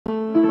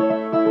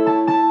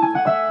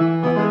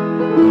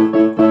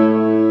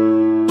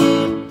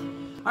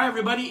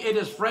everybody, it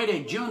is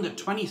Friday, June the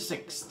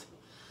 26th.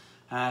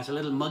 It's a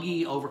little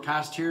muggy,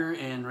 overcast here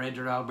in Red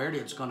Deer, Alberta.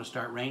 It's going to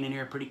start raining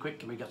here pretty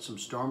quick, and we got some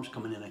storms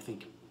coming in, I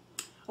think.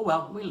 Oh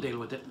well, we'll deal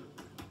with it.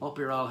 Hope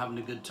you're all having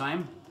a good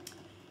time.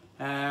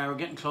 We're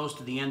getting close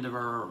to the end of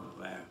our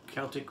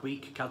Celtic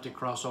week, Celtic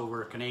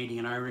crossover,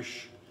 Canadian,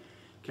 Irish,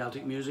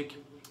 Celtic music.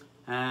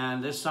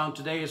 And this song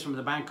today is from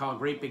the band called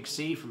Great Big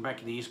Sea from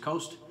back in the East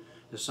Coast.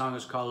 This song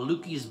is called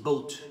Lukey's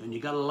Boat, and you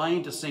got a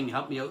line to sing.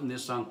 Help me out in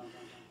this song.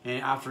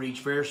 After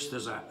each verse,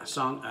 there's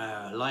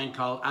a line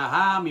called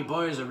 "Aha, me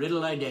boys, a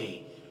riddle I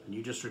day," and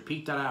you just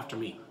repeat that after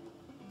me.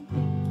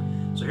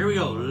 So here we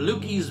go.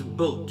 Lukey's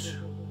Boat.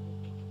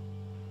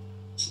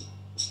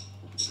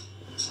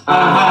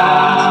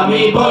 Aha,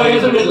 me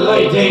boys, a riddle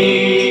I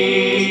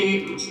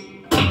day.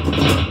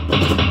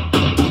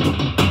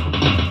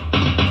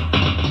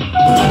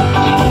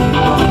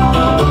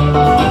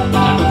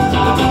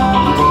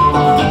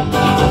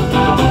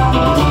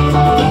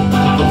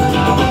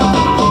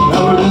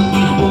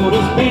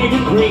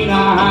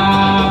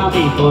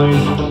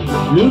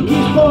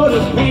 Lukey's boat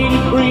is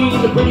painted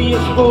green, the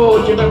prettiest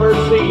boat you've ever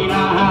seen.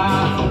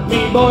 Aha,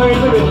 me boys,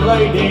 a riddle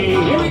I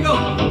day. Here we go.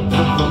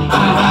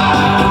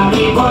 Aha,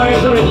 me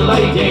boys, a riddle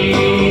I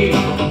day.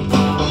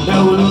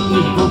 Now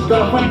Lukey's boat's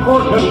got a fine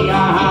fork-cutty.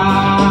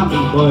 Aha, me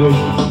boys.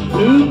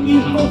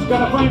 Lukey's boat's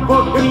got a fine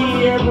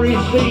fork-cutty, every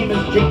same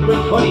as chick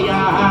with putty.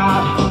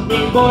 Aha,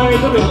 me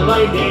boys, a riddle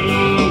I day.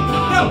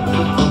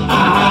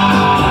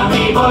 Aha,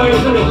 me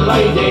boys, a riddle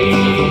I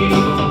day.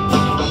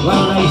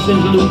 Well, I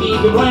says,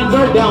 Lukey, the blinds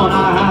are down,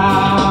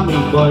 ah, me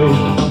boys.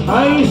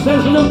 I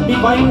says, Lukey, the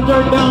blinds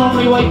are down,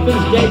 my wife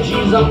is dead,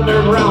 she's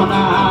underground,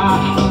 ah,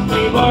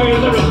 me boys,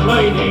 a riddle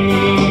I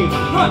day.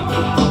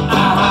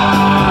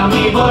 Ah,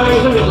 me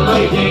boys, a riddle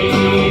I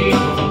day.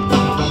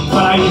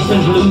 Well, I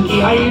says,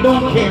 Lukey, I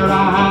don't care,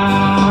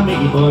 ah,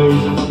 me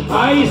boys.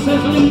 I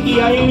says,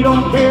 Lukey, I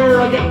don't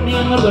care, I get me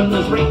another in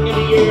the spring of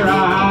the year,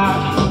 ah,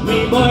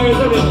 me boys,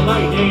 a riddle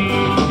I day.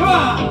 Come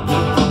on!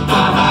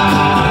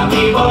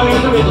 Me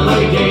boys, a riddle I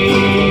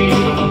day.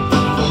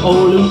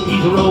 Oh,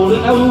 Lukey's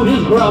rolling out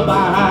his grub,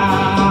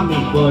 ah, me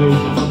boys.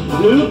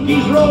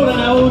 Lukey's rolling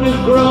out his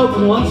grub,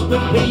 one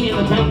split penny and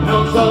a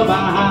 10-pound sub,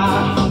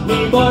 ah,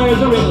 me boys,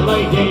 a riddle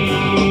I day.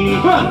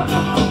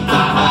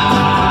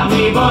 Ah,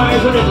 me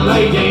boys, a riddle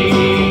I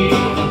day.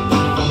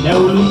 Now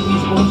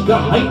Lukey's boat's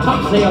got high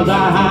topsails,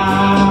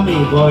 ah,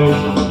 me boys.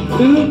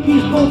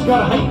 Lukey's boat's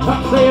got high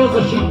topsails,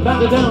 the sheep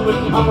planted down with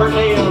copper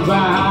nails,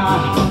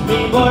 ah,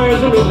 me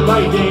boys, a riddle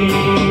I day.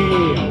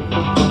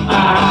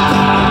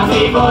 Ah,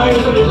 me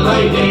boys, a riddle I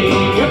day.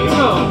 Here we go.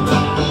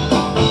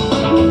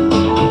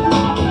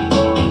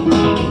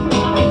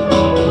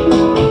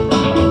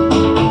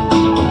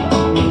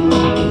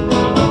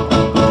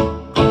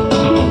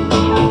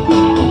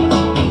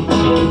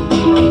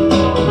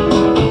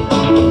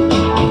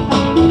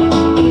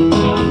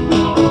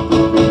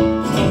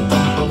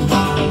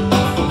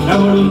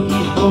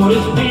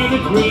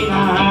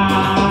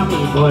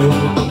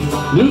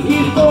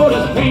 Lukey's boat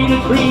is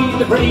painted green,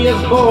 the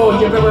prettiest boat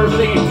you've ever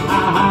seen.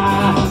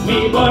 Ah,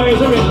 me boys,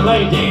 a riddle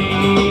I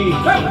day.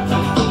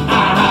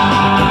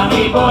 Ah,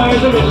 me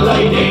boys, a riddle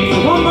I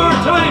day. One more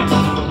time.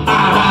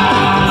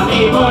 Ah,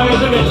 me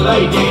boys, a riddle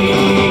I day.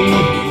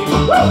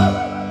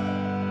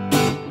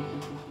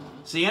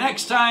 See you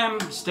next time.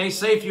 Stay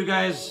safe, you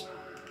guys.